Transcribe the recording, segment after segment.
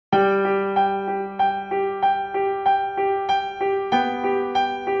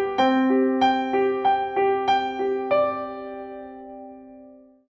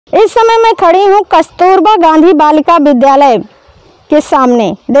इस समय मैं खड़ी हूँ कस्तूरबा गांधी बालिका विद्यालय के सामने।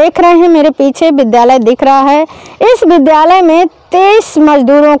 देख रहे हैं मेरे पीछे विद्यालय दिख रहा है। इस विद्यालय में 23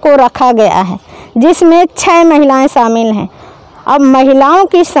 मजदूरों को रखा गया है, जिसमें 6 महिलाएं शामिल हैं। अब महिलाओं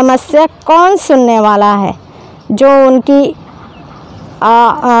की समस्या कौन सुनने वाला है? जो उनकी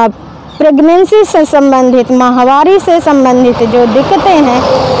प्रेगनेंसी से संबंधित, माहवारी से संबंधित जो दिक्कतें हैं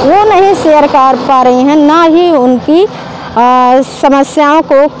वो नहीं शेयर कर पा रही हैं, ना ही उनकी समस्याओं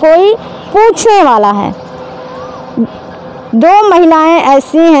को कोई पूछने वाला है। 2 महिलाएं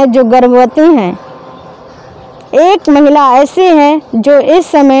ऐसी हैं जो गर्भवती हैं, एक महिला ऐसी है जो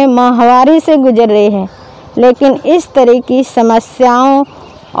इस समय माहवारी से गुजर रही है, लेकिन इस तरह की समस्याओं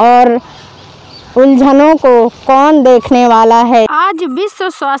और उलझनों को कौन देखने वाला है। आज विश्व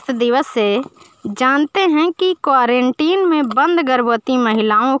स्वास्थ्य दिवस से जानते हैं कि क्वारंटीन में बंद गर्भवती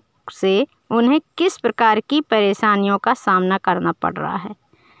महिलाओं से उन्हें किस प्रकार की परेशानियों का सामना करना पड़ रहा है।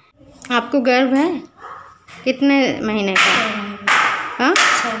 आपको गर्भ है? कितने महीने का? हाँ,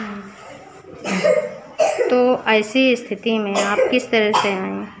 6 महीने। तो ऐसी स्थिति में आप किस तरह से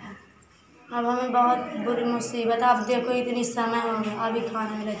आए? अब हमें बहुत बुरी मुसीबत। आप देखो इतनी समय हो गया, अभी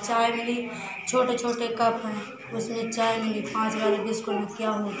खाने मिला, चाय मिली, छोटे छोटे कप हैं, उसमें चाय मिली, 5 वाले बिस्कुट में क्या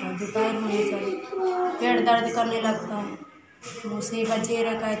होता है, दोपहर होने चले, पेट दर्द करने लगता है। मुसीबत झेल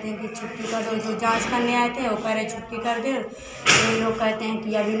कहते हैं कि छुट्टी कर दो। जो जांच करने आए थे वो कह रहे छुट्टी कर दो, ये लोग कहते हैं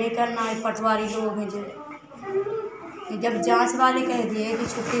कि अभी नहीं करना है, पटवारी लोग हैं जो। जब जांच वाले कह दिए कि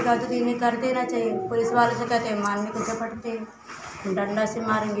छुट्टी कर दो तो इन्हें कर देना चाहिए, पुलिस वाले से कहते हैं मारने को झपटते हैं, डंडा से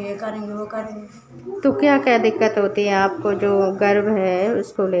मारेंगे, ये करेंगे वो करेंगे। तो क्या क्या दिक्कत होती है आपको जो गर्भ है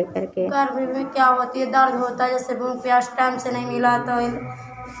उसको लेकर के? गर्भ में क्या होती है, दर्द होता है, जैसे भूख प्यास टाइम से नहीं मिला तो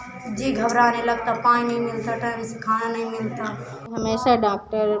जी घबराने लगता, पानी नहीं मिलता, टाइम से खाना नहीं मिलता। हमेशा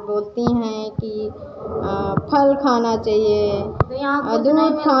डॉक्टर बोलती हैं कि फल खाना चाहिए,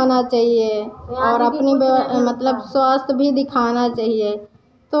 दूध खाना चाहिए और अपनी मतलब स्वास्थ्य भी दिखाना चाहिए।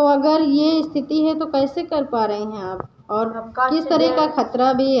 तो अगर ये स्थिति है तो कैसे कर पा रही हैं आप? और किस तरह का खतरा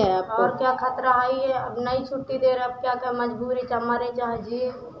भी है आपको? और क्या खतरा है, अब नहीं छुट्टी दे रहे, अब क्या क्या मजबूरी, चाहे मरे चाहे जिए।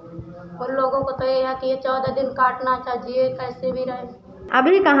 उन लोगों को तो ये है कि ये 14 दिन काटना चाहिए, कैसे भी रहे।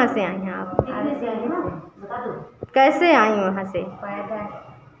 अभी कहाँ से आई हैं आप? कैसे आई वहाँ से? पैदल।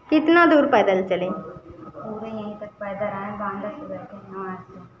 कितना दूर पैदल चले? पूरे यहीं तक पैदल आए, बांदा से बैठे हैं वहाँ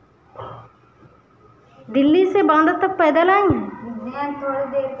से। दिल्ली से बांदा तक पैदल आई हैं? थोड़ी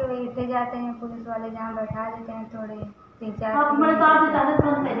देर के लेते जाते हैं, पुलिस वाले जहाँ बैठा देते हैं, थोड़े 3-4 पुलिस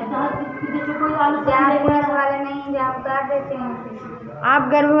वाले नहीं जहाँ उतार देते हैं। आप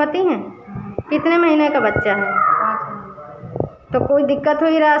गर्भवती हैं? कितने महीने का बच्चा है? 5 महीने। तो कोई दिक्कत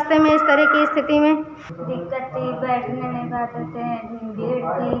हुई रास्ते में इस तरह की स्थिति में? दिक्कत थी, बैठने नहीं पाते थे, भीड़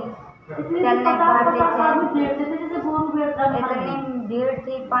थी, चलने पाते थे, इतनी भीड़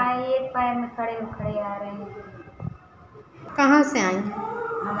थी, एक पैर में खड़े आ रहे हैं। कहाँ से आई?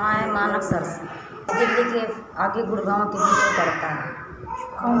 हम आए मानक सर से, दिल्ली के आगे गुड़गांव के बीच पड़ता है।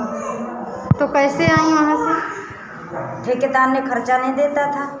 तो कैसे आई वहाँ से? ठेकेदार ने खर्चा नहीं देता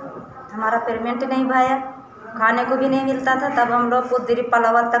था, हमारा पेमेंट नहीं भाया, खाने को भी नहीं मिलता था। तब हम लोग पुदरी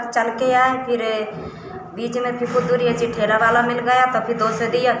पलावल तक चल के आए, फिर बीच में फिर पुदरी ऐसी ठेला वाला मिल गया, तो फिर 200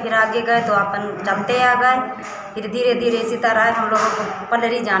 दिया, फिर आगे गए तो अपन चलते आ गए। फिर धीरे धीरे इसी तरह हम लोगों को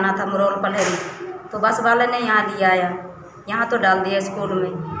पलहरी जाना था, मुरौल पलहरी, तो बस वाले ने यहाँ लिया आया, यहाँ तो डाल दिया स्कूल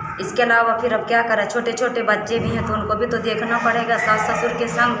में। इसके अलावा फिर अब क्या करें, छोटे छोटे बच्चे भी हैं तो उनको भी तो देखना पड़ेगा सास ससुर के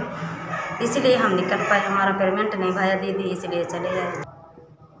संग, इसलिए हम निकल पाए। हमारा पेमेंट नहीं भाया दीदी, इसलिए चले गए।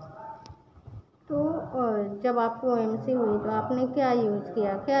 तो जब आपको एमसी हुई तो आपने क्या यूज़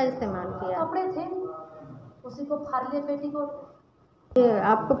किया, क्या इस्तेमाल किया? कपड़े थे, उसी को फाड़ लिए पेटी को।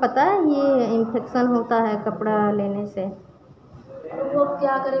 आपको पता है ये इन्फेक्शन होता है कपड़ा लेने से? तो वो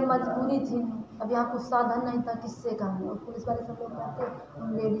क्या करें, मजबूरी थी, अब यहाँ कुछ साधन नहीं था, किससे कहने। और पुलिस वाले सब लोग रहते उन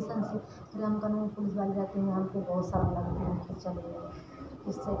लेडीसन से, फिर हम कहने पुलिस वाले जाते हैं, हमको बहुत सारा लगता है, फिर चले गए,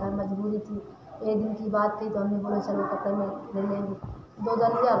 किससे कहें, मजबूरी थी। एक दिन की बात थी तो हमने बोला चलो कपड़े में ले लेंगे,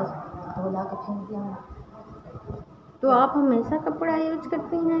 2000 तो ला के फेंक दिया। तो आप हमेशा कपड़ा यूज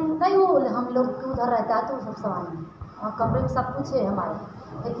करती हैं? नहीं, वो हम लोग उधर रहता है तो सब सामान है और कमरे में सब कुछ है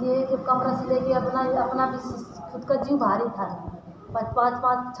हमारे। एक ये कि कमरा से लेके अपना भी खुद का जीव भारी था,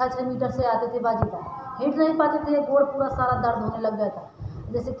 5-6 मीटर से आते थे बाजीदार, हिट नहीं पाते थे, गोड़ पूरा सारा दर्द होने लग गया था,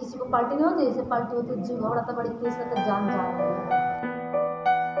 जैसे किसी को पलटी नहीं होती, जैसे पलटी होती, जीव घबराता, बड़ी तेज से जान जा रही है।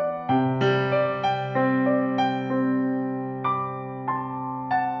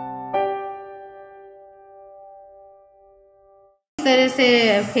 इस तरह से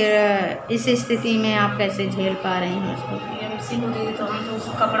फिर इस स्थिति में आप कैसे झेल पा रहे हैं उसको? एमसी को दी तो हम तो उस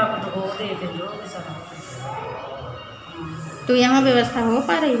कपड़ा को धो देते जो तो यहाँ व्यवस्था हो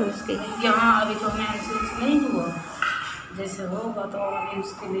पा रही है उसकी? यहाँ अभी तो हमें महसूस नहीं हुआ, जैसे होगा तो अभी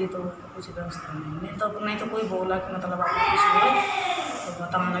उसके लिए तो कुछ व्यवस्था नहीं तो कोई बोला कि मतलब आपको कुछ हुआ तो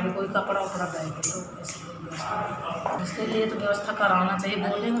बताना कि कोई कपड़ा उपड़ा दे दो, ऐसे कोई व्यवस्था उसके लिए तो व्यवस्था कराना चाहिए।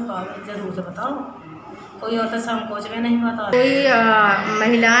 बोलेंगे तो जरूर से बताओ, कोई होता संकोच में नहीं बता। कोई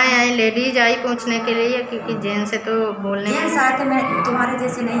महिलाएं आई, लेडीज आई पूछने के लिए, क्योंकि जेंट्स से तो बोलने जेंट्स आए थे, मैं तुम्हारे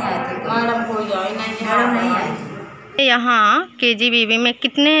जैसे नहीं आए थे, मैडम कोई आई नहीं, मैडम नहीं आई। यहाँ KGBB में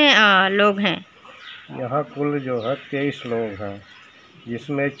कितने लोग हैं? यहाँ कुल जो है 23 लोग हैं,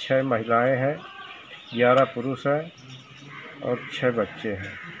 जिसमें 6 महिलाएं हैं, 11 पुरुष हैं और 6 बच्चे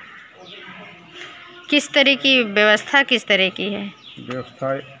हैं। किस तरह की व्यवस्था किस तरह की है?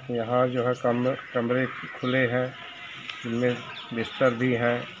 व्यवस्था यहाँ जो है कमरे खुले हैं, इनमें बिस्तर भी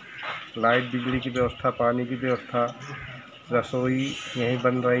हैं, लाइट बिजली की व्यवस्था, पानी की व्यवस्था, रसोई यहीं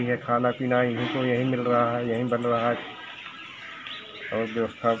बन रही है, खाना पीना यहीं को यहीं मिल रहा है, यहीं बन रहा है और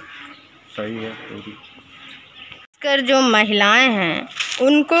व्यवस्था सही है पूरी। कर जो महिलाएं हैं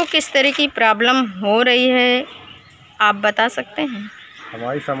उनको किस तरह की प्रॉब्लम हो रही है आप बता सकते हैं?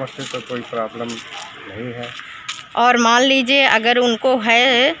 हमारी समझ से तो कोई प्रॉब्लम नहीं है। और मान लीजिए अगर उनको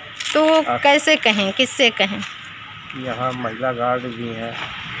है तो कैसे कहें, किससे कहें? यहाँ महिला गार्ड भी हैं,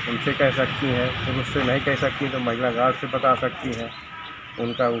 उनसे कह सकती हैं, पुरुष से नहीं कह सकती तो महिला गार्ड से बता सकती हैं,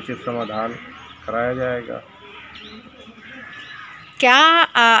 उनका उचित समाधान कराया जाएगा। क्या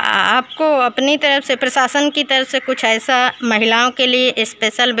आपको अपनी तरफ से, प्रशासन की तरफ से कुछ ऐसा महिलाओं के लिए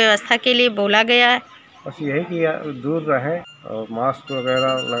स्पेशल व्यवस्था के लिए बोला गया है? बस यही कि दूर रहें और मास्क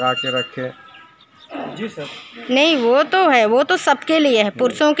वगैरह लगा के रखें। जी सर। नहीं, वो तो है, वो तो सबके लिए है,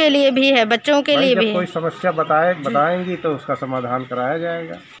 पुरुषों के लिए भी है, बच्चों के लिए भी है। कोई समस्या बताएंगी तो उसका समाधान कराया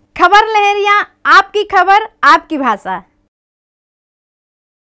जाएगा। खबर लहरिया, आपकी खबर आपकी भाषा।